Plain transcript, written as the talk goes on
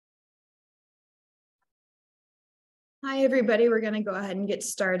Hi, everybody. We're going to go ahead and get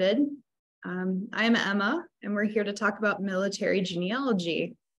started. I'm Emma, and we're here to talk about military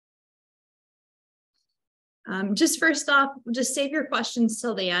genealogy. Just first off, just save your questions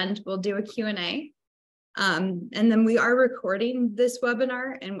till the end. We'll do a Q&A. And then we are recording this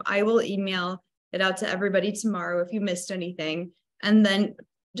webinar, and I will email it out to everybody tomorrow if you missed anything. And then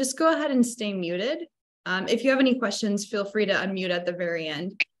just go ahead and stay muted. If you have any questions, feel free to unmute at the very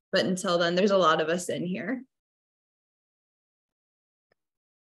end. But until then, there's a lot of us in here.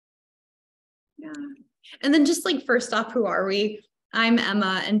 Yeah. And then just like first off, who are we? I'm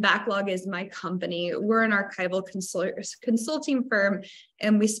Emma, and Backlog is my company. We're an archival consulting firm,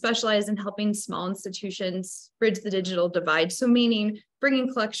 and we specialize in helping small institutions bridge the digital divide. So meaning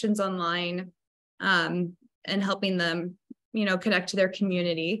bringing collections online and helping them, connect to their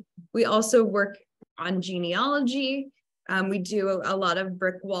community. We also work on genealogy. We do a lot of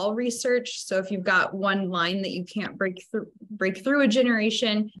brick wall research. So if you've got one line that you can't break through a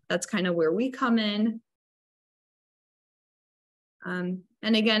generation, that's kind of where we come in. And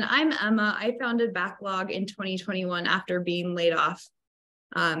again, I'm Emma. I founded Backlog in 2021 after being laid off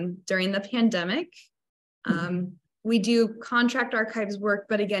during the pandemic. We do contract archives work,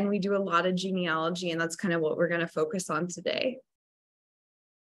 but again, we do a lot of genealogy, and that's kind of what we're going to focus on today.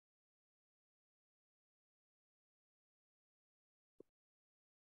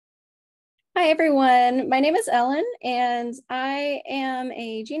 Hi, everyone. My name is Ellen, and I am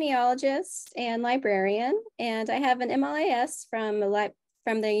a genealogist and librarian, and I have an MLIS from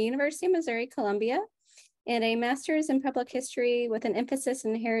the University of Missouri, Columbia, and a master's in public history with an emphasis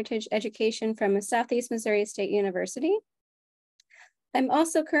in heritage education from Southeast Missouri State University. I'm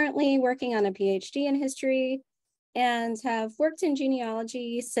also currently working on a PhD in history and have worked in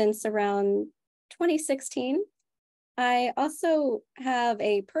genealogy since around 2016. I also have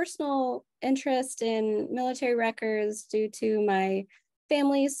a personal interest in military records due to my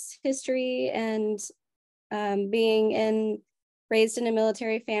family's history and being raised in a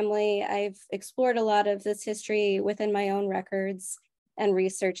military family. I've explored a lot of this history within my own records and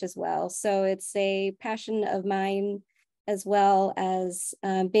research as well. So it's a passion of mine, as well as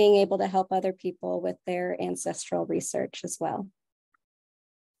being able to help other people with their ancestral research as well.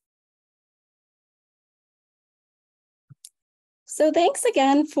 So thanks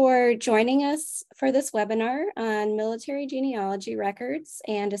again for joining us for this webinar on military genealogy records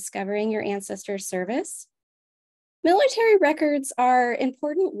and discovering your ancestor's service. Military records are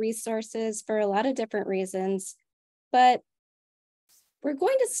important resources for a lot of different reasons, but we're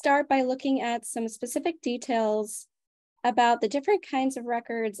going to start by looking at some specific details about the different kinds of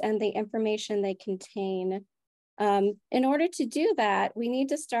records and the information they contain. In order to do that, we need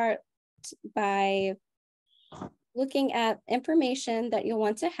to start by looking at information that you'll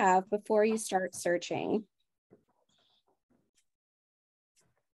want to have before you start searching.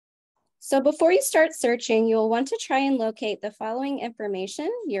 So before you start searching, you'll want to try and locate the following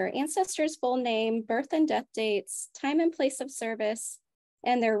information: your ancestor's full name, birth and death dates, time and place of service,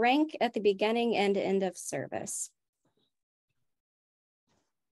 and their rank at the beginning and end of service.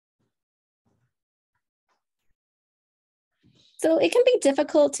 So it can be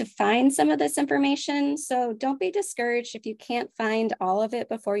difficult to find some of this information, so don't be discouraged if you can't find all of it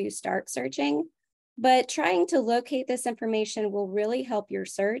before you start searching, but trying to locate this information will really help your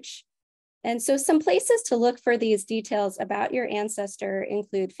search. And so some places to look for these details about your ancestor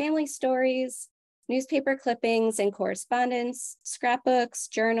include family stories, newspaper clippings and correspondence, scrapbooks,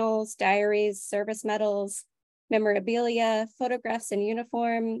 journals, diaries, service medals, memorabilia, photographs in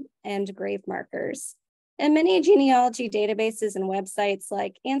uniform, and grave markers. And many genealogy databases and websites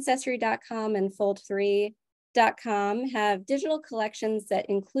like Ancestry.com and Fold3.com have digital collections that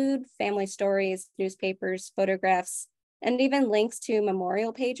include family stories, newspapers, photographs, and even links to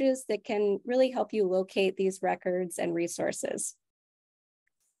memorial pages that can really help you locate these records and resources.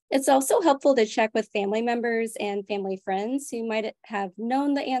 It's also helpful to check with family members and family friends who might have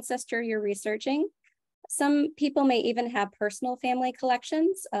known the ancestor you're researching. Some people may even have personal family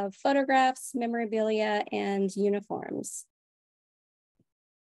collections of photographs, memorabilia, and uniforms.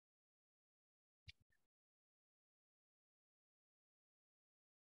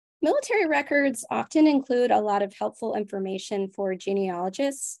 Military records often include a lot of helpful information for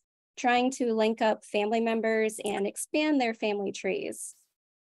genealogists trying to link up family members and expand their family trees.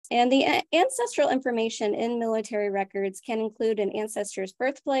 And the ancestral information in military records can include an ancestor's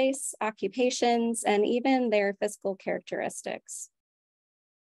birthplace, occupations, and even their physical characteristics.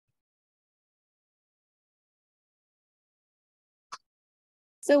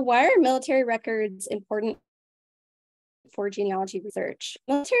 So why are military records important for genealogy research?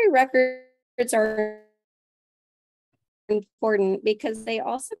 Military records are important because they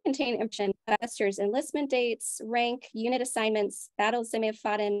also contain information about ancestors' enlistment dates, rank, unit assignments, battles they may have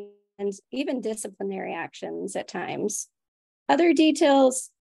fought in, and even disciplinary actions at times. Other details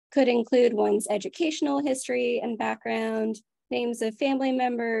could include one's educational history and background, names of family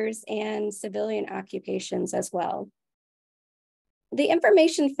members, and civilian occupations as well. The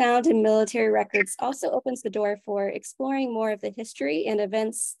information found in military records also opens the door for exploring more of the history and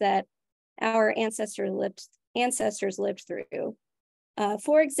events that our ancestors lived through.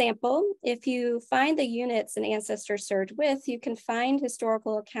 For example, if you find the units an ancestor served with, you can find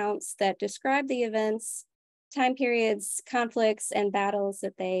historical accounts that describe the events, time periods, conflicts, and battles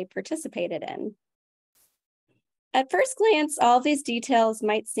that they participated in. At first glance, all of these details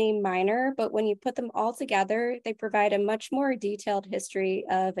might seem minor, but when you put them all together, they provide a much more detailed history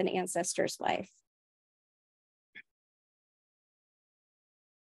of an ancestor's life.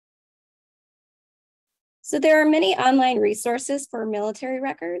 So there are many online resources for military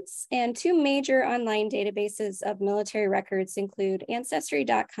records, and two major online databases of military records include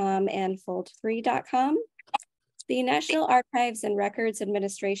Ancestry.com and Fold3.com. The National Archives and Records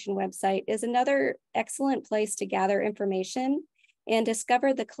Administration website is another excellent place to gather information and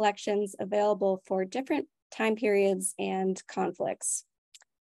discover the collections available for different time periods and conflicts.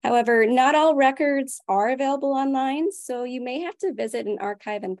 However, not all records are available online, so you may have to visit an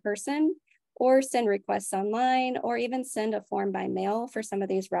archive in person or send requests online, or even send a form by mail for some of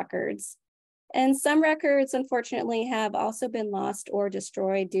these records. And some records, unfortunately, have also been lost or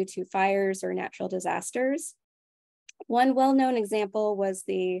destroyed due to fires or natural disasters. One well-known example was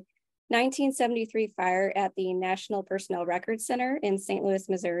the 1973 fire at the National Personnel Records Center in St. Louis,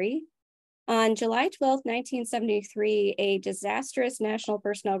 Missouri. On July 12, 1973, a disastrous National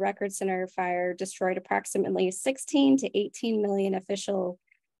Personnel Records Center fire destroyed approximately 16 to 18 million official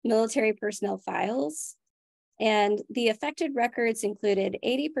military personnel files. And the affected records included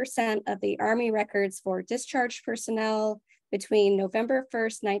 80% of the Army records for discharged personnel between November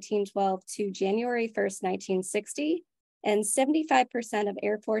 1st, 1912 to January 1st, 1960, and 75% of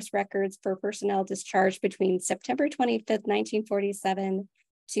Air Force records for personnel discharged between September 25th, 1947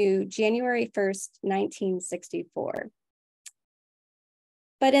 to January 1st, 1964.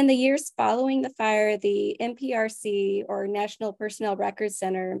 But in the years following the fire, the NPRC, or National Personnel Records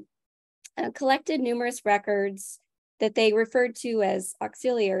Center, collected numerous records that they referred to as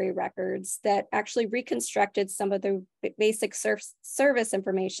auxiliary records that actually reconstructed some of the basic service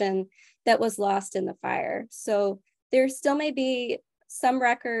information that was lost in the fire. So there still may be some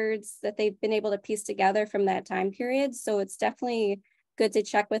records that they've been able to piece together from that time period. So it's definitely good to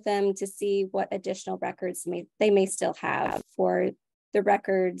check with them to see what additional records they may still have for the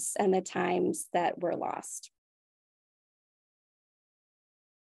records and the times that were lost.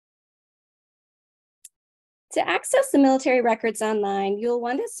 To access the military records online, you'll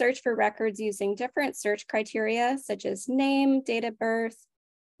want to search for records using different search criteria, such as name, date of birth,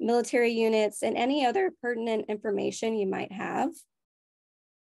 military units, and any other pertinent information you might have.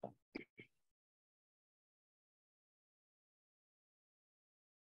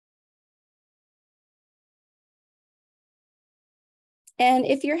 And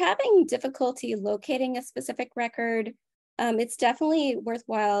if you're having difficulty locating a specific record, it's definitely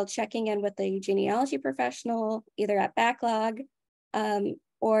worthwhile checking in with a genealogy professional, either at Backlog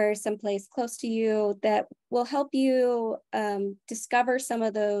or someplace close to you, that will help you discover some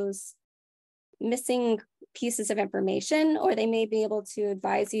of those missing pieces of information, or they may be able to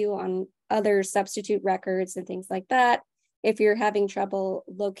advise you on other substitute records and things like that if you're having trouble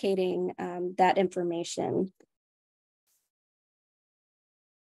locating that information.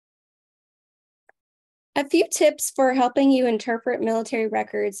 A few tips for helping you interpret military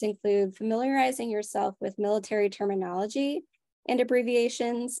records include familiarizing yourself with military terminology and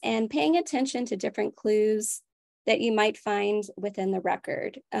abbreviations, and paying attention to different clues that you might find within the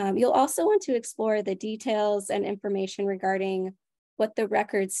record. You'll also want to explore the details and information regarding what the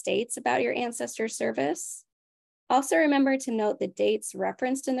record states about your ancestor's service. Also remember to note the dates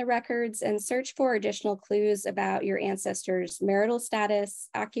referenced in the records and search for additional clues about your ancestor's marital status,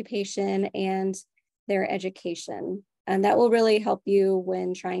 occupation, and their education. And that will really help you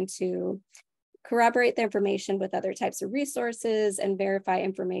when trying to corroborate the information with other types of resources and verify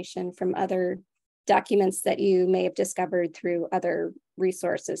information from other documents that you may have discovered through other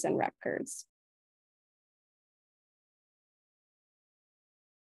resources and records.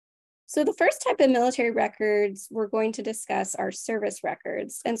 So the first type of military records we're going to discuss are service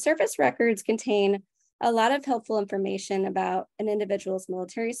records. And service records contain a lot of helpful information about an individual's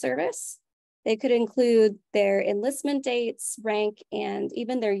military service. They could include their enlistment dates, rank, and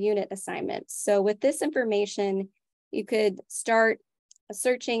even their unit assignments. So with this information, You could start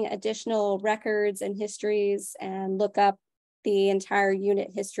searching additional records and histories and look up the entire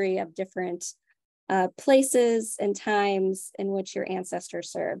unit history of different places and times in which your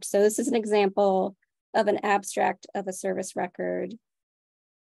ancestors served. So this is an example of an abstract of a service record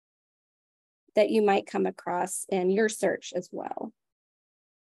that you might come across in your search as well.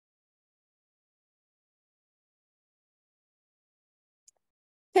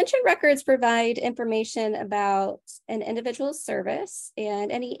 Pension records provide information about an individual's service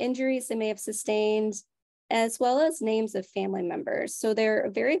and any injuries they may have sustained, as well as names of family members. So they're a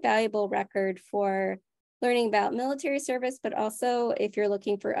very valuable record for learning about military service, but also if you're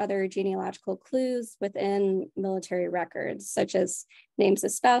looking for other genealogical clues within military records, such as names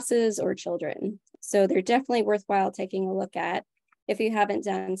of spouses or children. So they're definitely worthwhile taking a look at if you haven't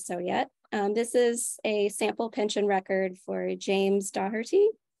done so yet. This is a sample pension record for James Doherty.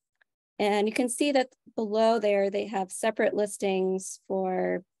 And you can see that below there, they have separate listings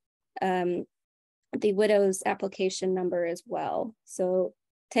for the widow's application number as well. So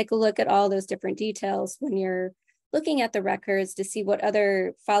take a look at all those different details when you're looking at the records to see what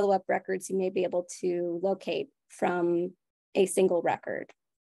other follow-up records you may be able to locate from a single record.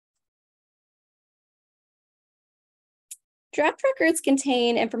 Draft records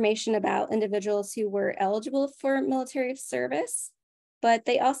contain information about individuals who were eligible for military service, but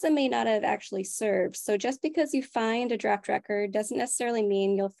they also may not have actually served. So just because you find a draft record doesn't necessarily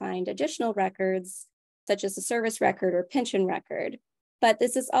mean you'll find additional records, such as a service record or pension record. But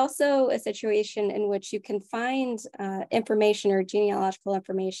this is also a situation in which you can find information or genealogical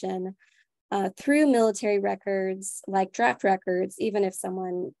information through military records, like draft records, even if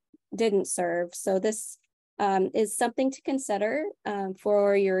someone didn't serve. So this is something to consider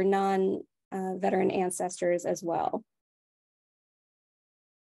for your non-veteran ancestors as well.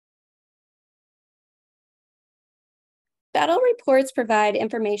 Battle reports provide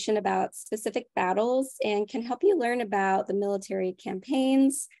information about specific battles and can help you learn about the military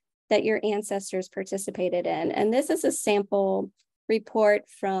campaigns that your ancestors participated in. And this is a sample report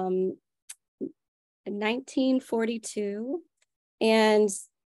from 1942. And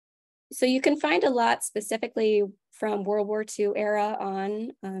so you can find a lot specifically from World War II era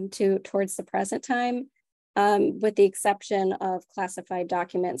on towards the present time, with the exception of classified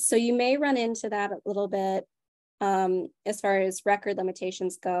documents. So you may run into that a little bit as far as record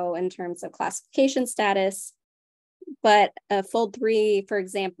limitations go in terms of classification status. But Fold3, for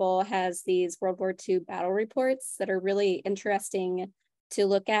example, has these World War II battle reports that are really interesting to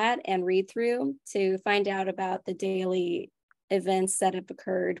look at and read through to find out about the daily events that have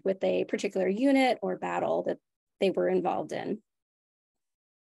occurred with a particular unit or battle that they were involved in.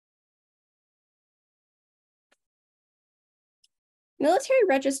 Military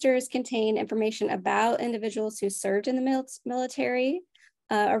registers contain information about individuals who served in the military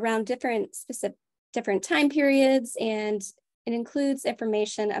around different time periods, and it includes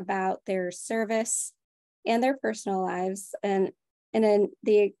information about their service and their personal lives, and in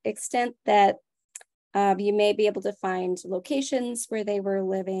the extent that you may be able to find locations where they were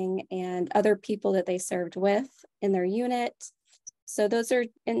living and other people that they served with in their unit. So those are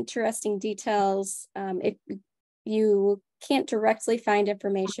interesting details. If you can't directly find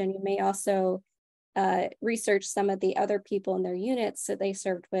information, you may also research some of the other people in their units that they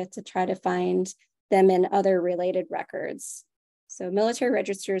served with to try to find them in other related records. So military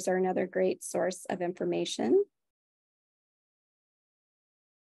registers are another great source of information.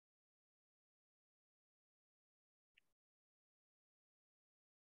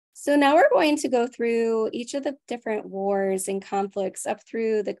 So now we're going to go through each of the different wars and conflicts up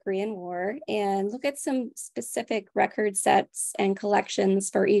through the Korean War and look at some specific record sets and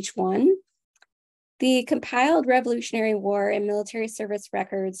collections for each one. The compiled Revolutionary War and military service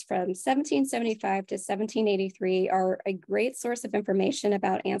records from 1775 to 1783 are a great source of information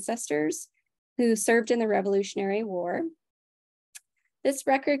about ancestors who served in the Revolutionary War. This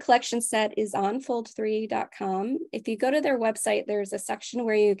record collection set is on fold3.com. If you go to their website, there's a section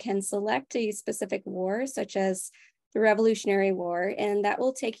where you can select a specific war, such as the Revolutionary War, and that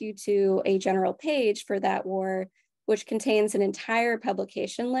will take you to a general page for that war, which contains an entire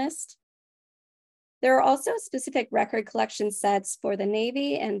publication list. There are also specific record collection sets for the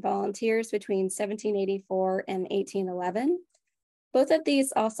Navy and volunteers between 1784 and 1811. Both of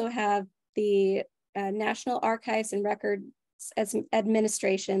these also have the National Archives and Records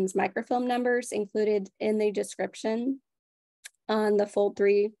Administration's microfilm numbers included in the description on the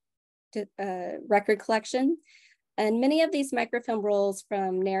Fold3 record collection. And many of these microfilm rolls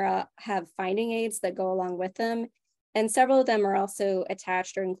from NARA have finding aids that go along with them. And several of them are also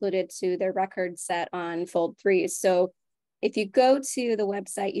attached or included to their record set on Fold3. So if you go to the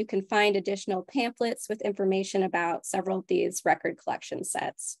website, you can find additional pamphlets with information about several of these record collection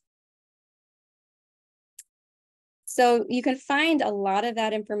sets. So you can find a lot of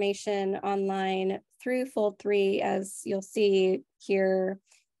that information online through Fold3, as you'll see here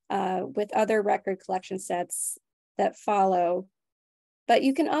with other record collection sets that follow. But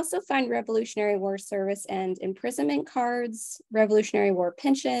you can also find Revolutionary War service and imprisonment cards, Revolutionary War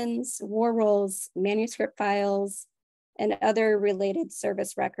pensions, war rolls, manuscript files, and other related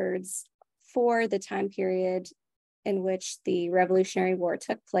service records for the time period in which the Revolutionary War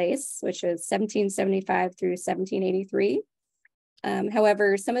took place, which is 1775 through 1783.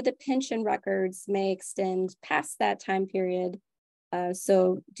 However, some of the pension records may extend past that time period,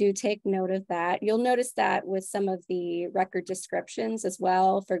 so do take note of that. You'll notice that with some of the record descriptions as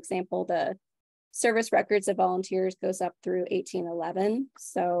well. For example, the service records of volunteers goes up through 1811.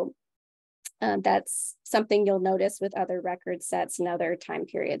 So that's something you'll notice with other record sets and other time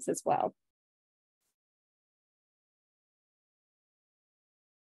periods as well.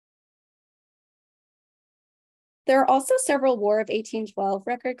 There are also several War of 1812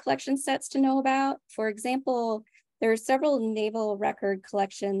 record collection sets to know about. For example, there are several naval record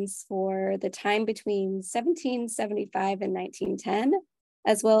collections for the time between 1775 and 1910,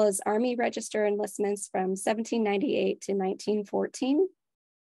 as well as Army Register enlistments from 1798 to 1914.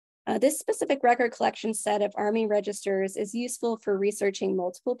 This specific record collection set of Army registers is useful for researching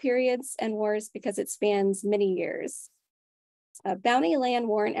multiple periods and wars because it spans many years. Bounty land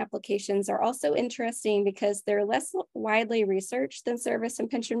warrant applications are also interesting because they're less widely researched than service and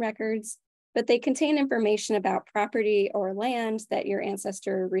pension records, but they contain information about property or land that your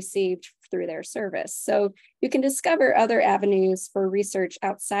ancestor received through their service. So you can discover other avenues for research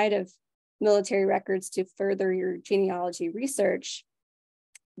outside of military records to further your genealogy research,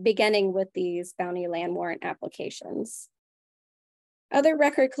 beginning with these bounty land warrant applications. Other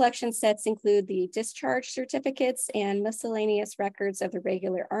record collection sets include the discharge certificates and miscellaneous records of the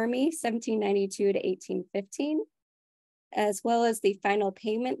regular Army, 1792 to 1815, as well as the final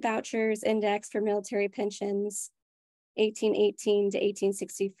payment vouchers index for military pensions, 1818 to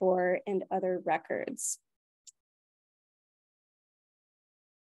 1864, and other records.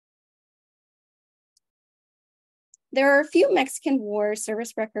 There are a few Mexican War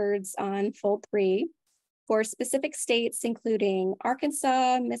service records on Fold3 for specific states, including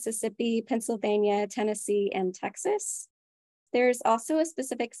Arkansas, Mississippi, Pennsylvania, Tennessee, and Texas. There's also a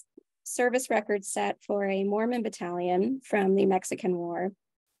specific service record set for a Mormon battalion from the Mexican War.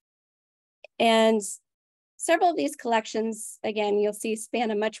 And several of these collections, again, you'll see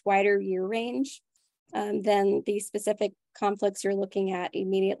span a much wider year range than the specific conflicts you're looking at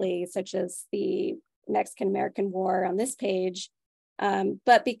immediately, such as the Mexican-American War on this page.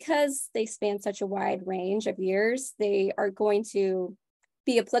 But because they span such a wide range of years, they are going to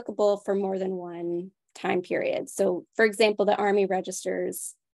be applicable for more than one time period. So for example, the Army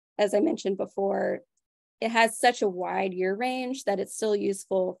registers, as I mentioned before, it has such a wide year range that it's still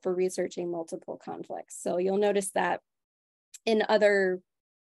useful for researching multiple conflicts. So you'll notice that in other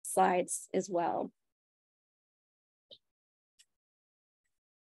slides as well.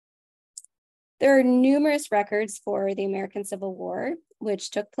 There are numerous records for the American Civil War,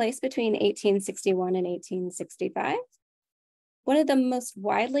 which took place between 1861 and 1865. One of the most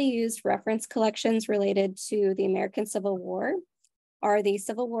widely used reference collections related to the American Civil War are the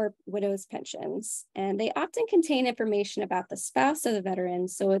Civil War widows' pensions, and they often contain information about the spouse of the veteran,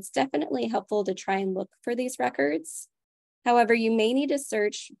 so it's definitely helpful to try and look for these records. However, you may need to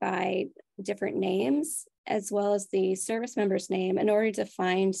search by different names as well as the service member's name in order to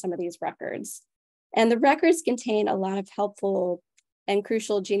find some of these records. And the records contain a lot of helpful and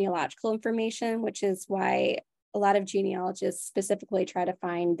crucial genealogical information, which is why a lot of genealogists specifically try to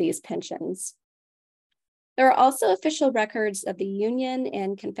find these pensions. There are also official records of the Union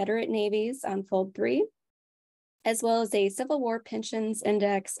and Confederate navies on Fold3, as well as a Civil War pensions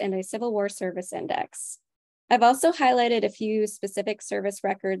index and a Civil War service index. I've also highlighted a few specific service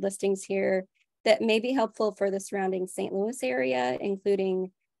record listings here that may be helpful for the surrounding St. Louis area,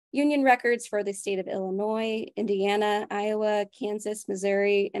 including Union records for the state of Illinois, Indiana, Iowa, Kansas,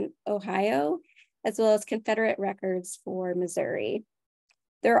 Missouri, and Ohio, as well as Confederate records for Missouri.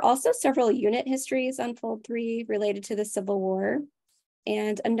 There are also several unit histories on Fold3 related to the Civil War.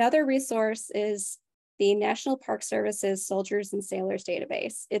 And another resource is the National Park Service's Soldiers and Sailors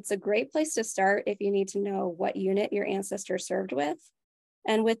database. It's a great place to start if you need to know what unit your ancestor served with.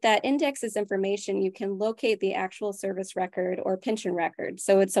 And with that index's information, you can locate the actual service record or pension record.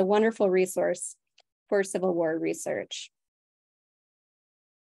 So it's a wonderful resource for Civil War research.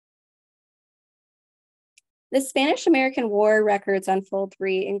 The Spanish-American War records on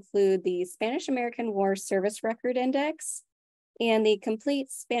Fold3 include the Spanish-American War Service Record Index and the complete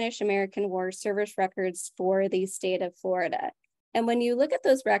Spanish-American War service records for the state of Florida. And when you look at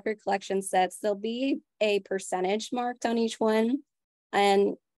those record collection sets, there'll be a percentage marked on each one.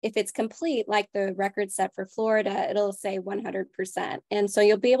 And if it's complete, like the record set for Florida, it'll say 100%. And so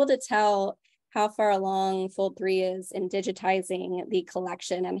you'll be able to tell how far along Fold3 is in digitizing the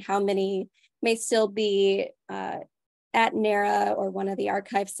collection and how many may still be at NARA or one of the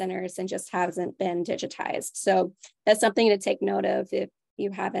archive centers and just hasn't been digitized. So that's something to take note of if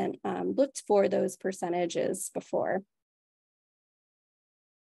you haven't looked for those percentages before.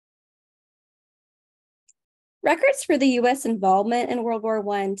 Records for the US involvement in World War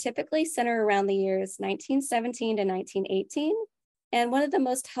I typically center around the years 1917 to 1918. And one of the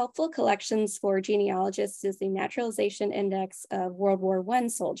most helpful collections for genealogists is the Naturalization Index of World War I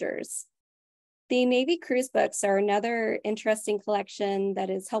soldiers. The Navy cruise books are another interesting collection that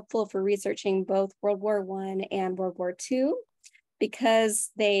is helpful for researching both World War I and World War II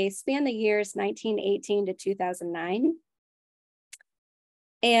because they span the years 1918 to 2009.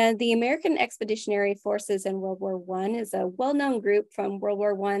 And the American Expeditionary Forces in World War I is a well-known group from World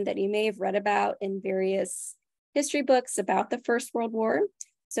War I that you may have read about in various history books about the First World War.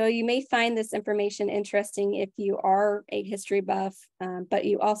 So you may find this information interesting if you are a history buff, but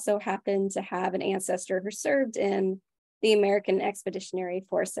you also happen to have an ancestor who served in the American Expeditionary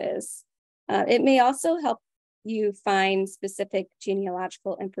Forces. It may also help you find specific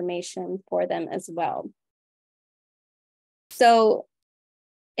genealogical information for them as well. So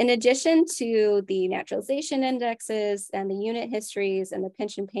in addition to the naturalization indexes and the unit histories and the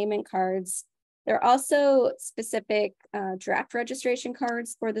pension payment cards, there are also specific draft registration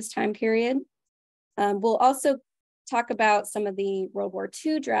cards for this time period. We'll also talk about some of the World War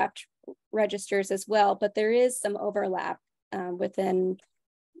II draft registers as well, but there is some overlap within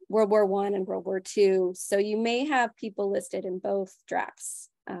World War I and World War II. So you may have people listed in both drafts.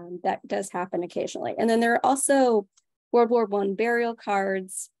 That does happen occasionally. And then there are also World War I burial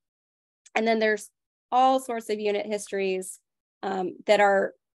cards. And then there's all sorts of unit histories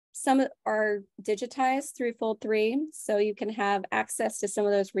some are digitized through Fold3, so you can have access to some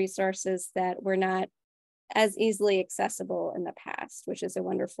of those resources that were not as easily accessible in the past, which is a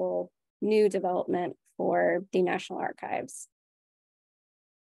wonderful new development for the National Archives.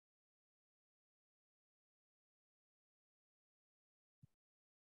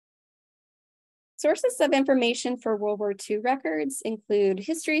 Sources of information for World War II records include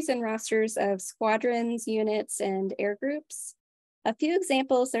histories and rosters of squadrons, units, and air groups. A few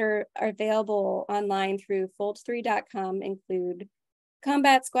examples that are available online through fold3.com include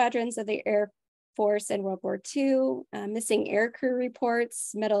combat squadrons of the Air Force in World War II, missing air crew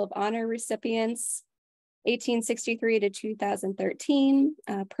reports, Medal of Honor recipients, 1863 to 2013,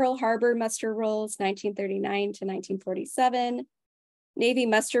 Pearl Harbor muster rolls, 1939 to 1947, Navy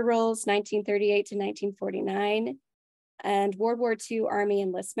muster rolls, 1938 to 1949, and World War II Army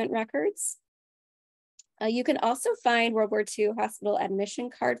enlistment records. You can also find World War II hospital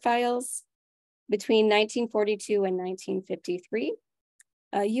admission card files between 1942 and 1953.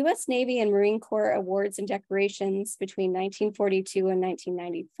 US Navy and Marine Corps awards and decorations between 1942 and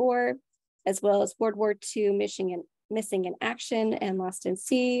 1994, as well as World War II missing in action and lost in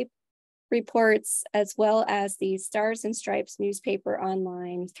sea reports, as well as the Stars and Stripes newspaper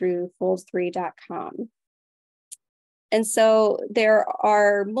online through fold3.com. And so there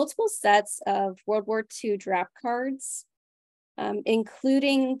are multiple sets of World War II draft cards,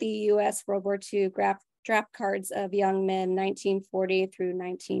 including the US World War II draft cards of young men 1940 through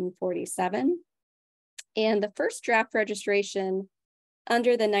 1947. And the first draft registration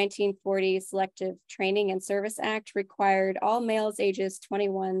under the 1940 Selective Training and Service Act required all males ages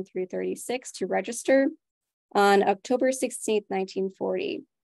 21 through 36 to register on October 16, 1940.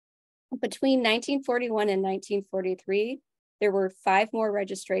 Between 1941 and 1943, there were 5 more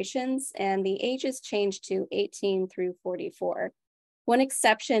registrations and the ages changed to 18 through 44. One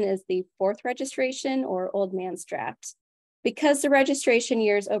exception is the 4th registration or old man's draft. Because the registration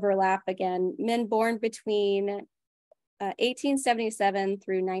years overlap again, men born between 1877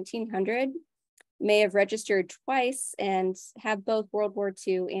 through 1900 may have registered twice and have both World War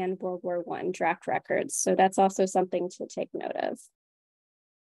II and World War I draft records. So that's also something to take note of.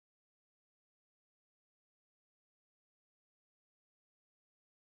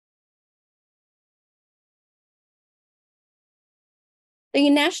 The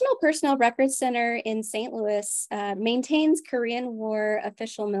National Personnel Records Center in St. Louis maintains Korean War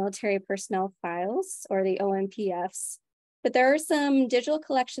official military personnel files, or the OMPFs, but there are some digital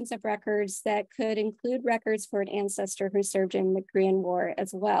collections of records that could include records for an ancestor who served in the Korean War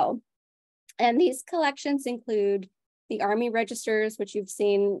as well. And these collections include the Army registers, which you've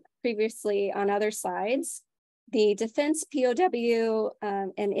seen previously on other slides, the Defense POW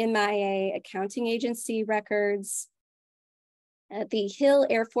and MIA Accounting Agency records, the Hill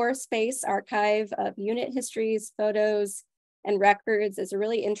Air Force Base Archive of unit histories, photos, and records is a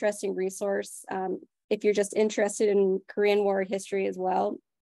really interesting resource if you're just interested in Korean War history as well.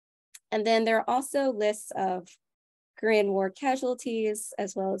 And then there are also lists of Korean War casualties,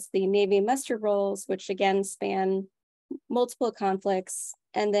 as well as the Navy muster rolls, which again span multiple conflicts,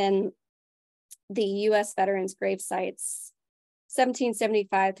 and then the U.S. Veterans Grave Sites,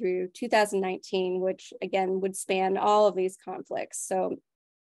 1775 through 2019, which again would span all of these conflicts. So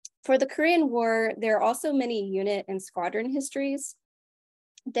for the Korean War, there are also many unit and squadron histories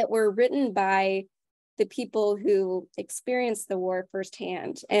that were written by the people who experienced the war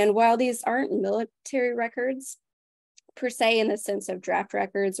firsthand. And while these aren't military records per se in the sense of draft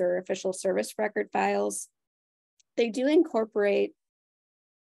records or official service record files, they do incorporate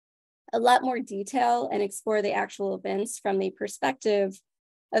a lot more detail and explore the actual events from the perspective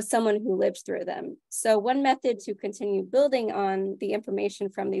of someone who lived through them. So one method to continue building on the information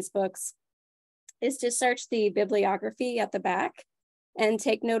from these books is to search the bibliography at the back and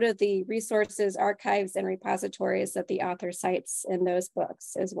take note of the resources, archives, and repositories that the author cites in those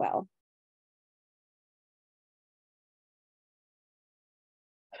books as well.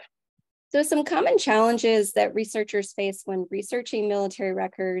 So some common challenges that researchers face when researching military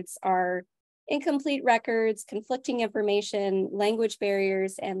records are incomplete records, conflicting information, language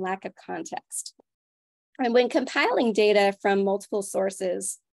barriers, and lack of context. And when compiling data from multiple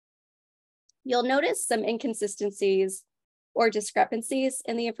sources, you'll notice some inconsistencies or discrepancies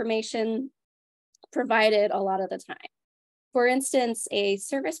in the information provided a lot of the time. For instance, a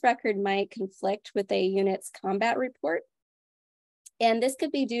service record might conflict with a unit's combat report. And this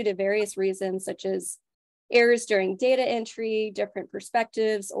could be due to various reasons, such as errors during data entry, different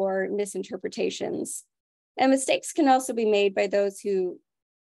perspectives, or misinterpretations. And mistakes can also be made by those who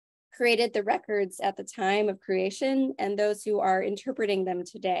created the records at the time of creation and those who are interpreting them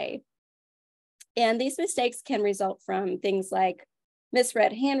today. And these mistakes can result from things like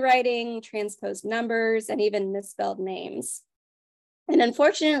misread handwriting, transposed numbers, and even misspelled names. And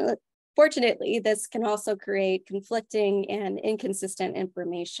Fortunately, this can also create conflicting and inconsistent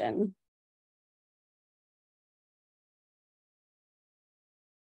information.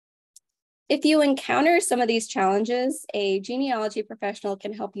 If you encounter some of these challenges, a genealogy professional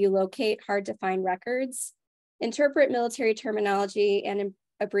can help you locate hard-to-find records, interpret military terminology and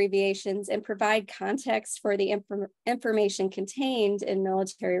abbreviations, and provide context for the information contained in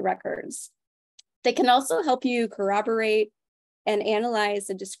military records. They can also help you corroborate and analyze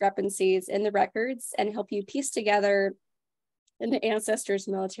the discrepancies in the records and help you piece together an ancestor's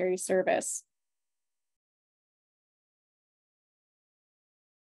military service.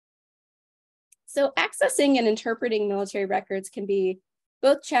 So accessing and interpreting military records can be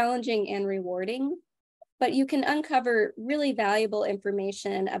both challenging and rewarding, but you can uncover really valuable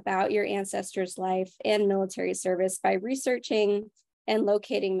information about your ancestor's life and military service by researching and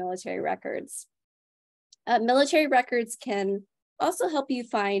locating military records. Military records can also help you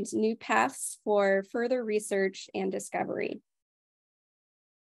find new paths for further research and discovery.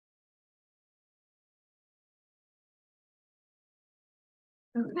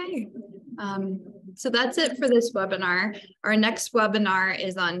 Okay, so that's it for this webinar. Our next webinar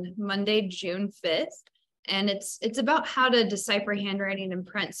is on Monday, June 5th, and it's about how to decipher handwriting in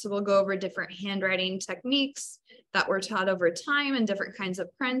print. So we'll go over different handwriting techniques that were taught over time and different kinds of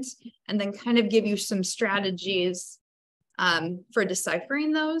prints, and then kind of give you some strategies for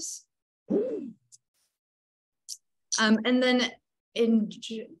deciphering those. And then in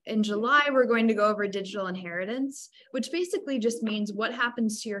July, we're going to go over digital inheritance, which basically just means what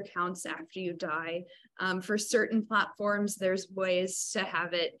happens to your accounts after you die. For certain platforms, there's ways to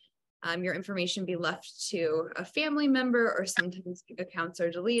have it, your information be left to a family member, or sometimes accounts are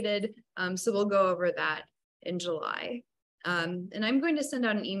deleted. So we'll go over that in July. And I'm going to send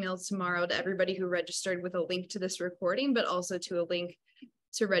out an email tomorrow to everybody who registered with a link to this recording, but also to a link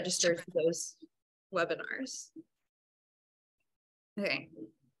to register for those webinars. Okay,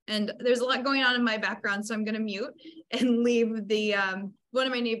 and there's a lot going on in my background, so I'm going to mute and leave the, one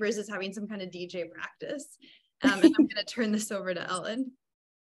of my neighbors is having some kind of DJ practice, and I'm going to turn this over to Ellen.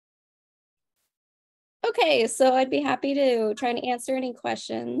 Okay, so I'd be happy to try and answer any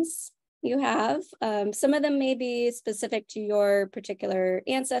questions you have. Some of them may be specific to your particular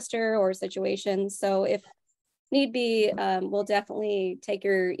ancestor or situation. So if need be, we'll definitely take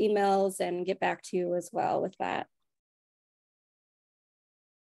your emails and get back to you as well with that.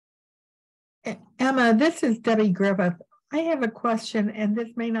 Emma, this is Debbie Griffith. I have a question, and this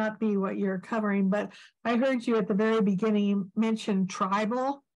may not be what you're covering, but I heard you at the very beginning mention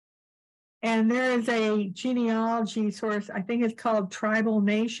tribal. And there is a genealogy source, I think it's called Tribal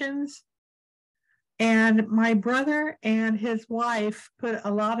Nations. And my brother and his wife put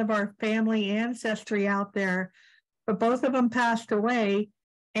a lot of our family ancestry out there, but both of them passed away.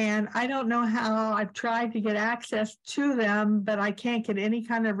 And I don't know how. I've tried to get access to them, but I can't get any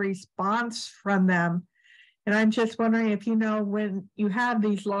kind of response from them. And I'm just wondering if you know, when you have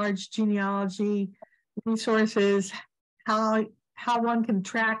these large genealogy resources, how one can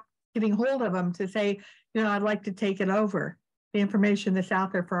track getting hold of them to say, you know, I'd like to take it over, the information that's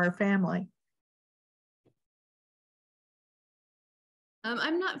out there for our family.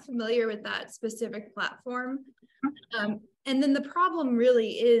 I'm not familiar with that specific platform. And then the problem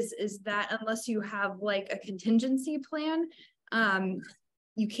really is that unless you have like a contingency plan,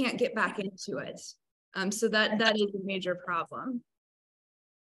 you can't get back into it. So that is a major problem.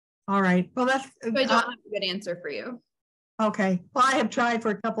 All right. Well, that's. So I don't have a good answer for you. Okay. Well, I have tried for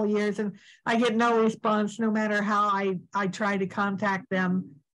a couple of years and I get no response, no matter how I try to contact them.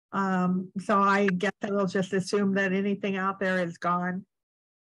 So I guess I'll just assume that anything out there is gone.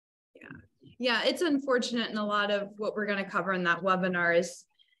 Yeah, it's unfortunate, and a lot of what we're going to cover in that webinar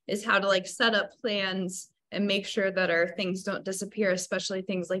is how to like set up plans and make sure that our things don't disappear, especially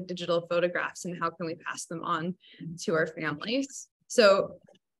things like digital photographs, and how can we pass them on to our families. So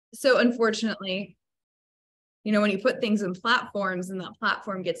unfortunately, you know, when you put things in platforms and that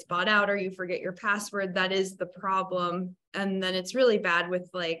platform gets bought out or you forget your password, that is the problem. And then it's really bad with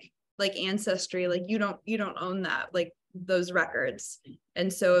like Ancestry, like you don't own that, like those records.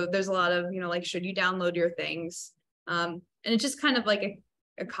 And so there's a lot of, you know, like, should you download your things? And it's just kind of like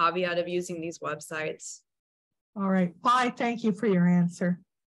a caveat of using these websites. All right. Well, I thank you for your answer.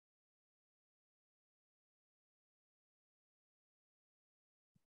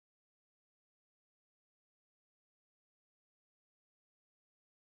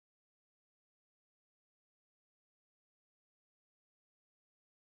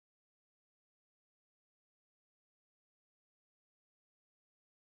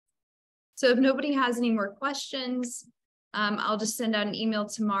 So if nobody has any more questions, I'll just send out an email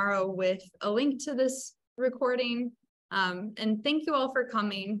tomorrow with a link to this recording. And thank you all for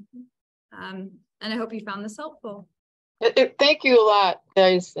coming. And I hope you found this helpful. Thank you a lot,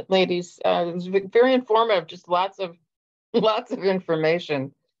 guys, ladies. It was very informative, just lots of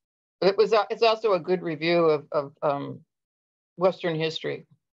information. It's also a good review of Western history.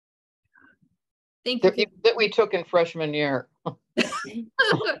 Thank you. That we took in freshman year.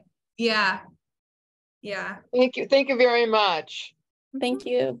 Yeah. Thank you very much. Thank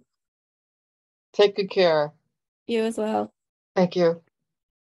you. Take good care. You as well. Thank you.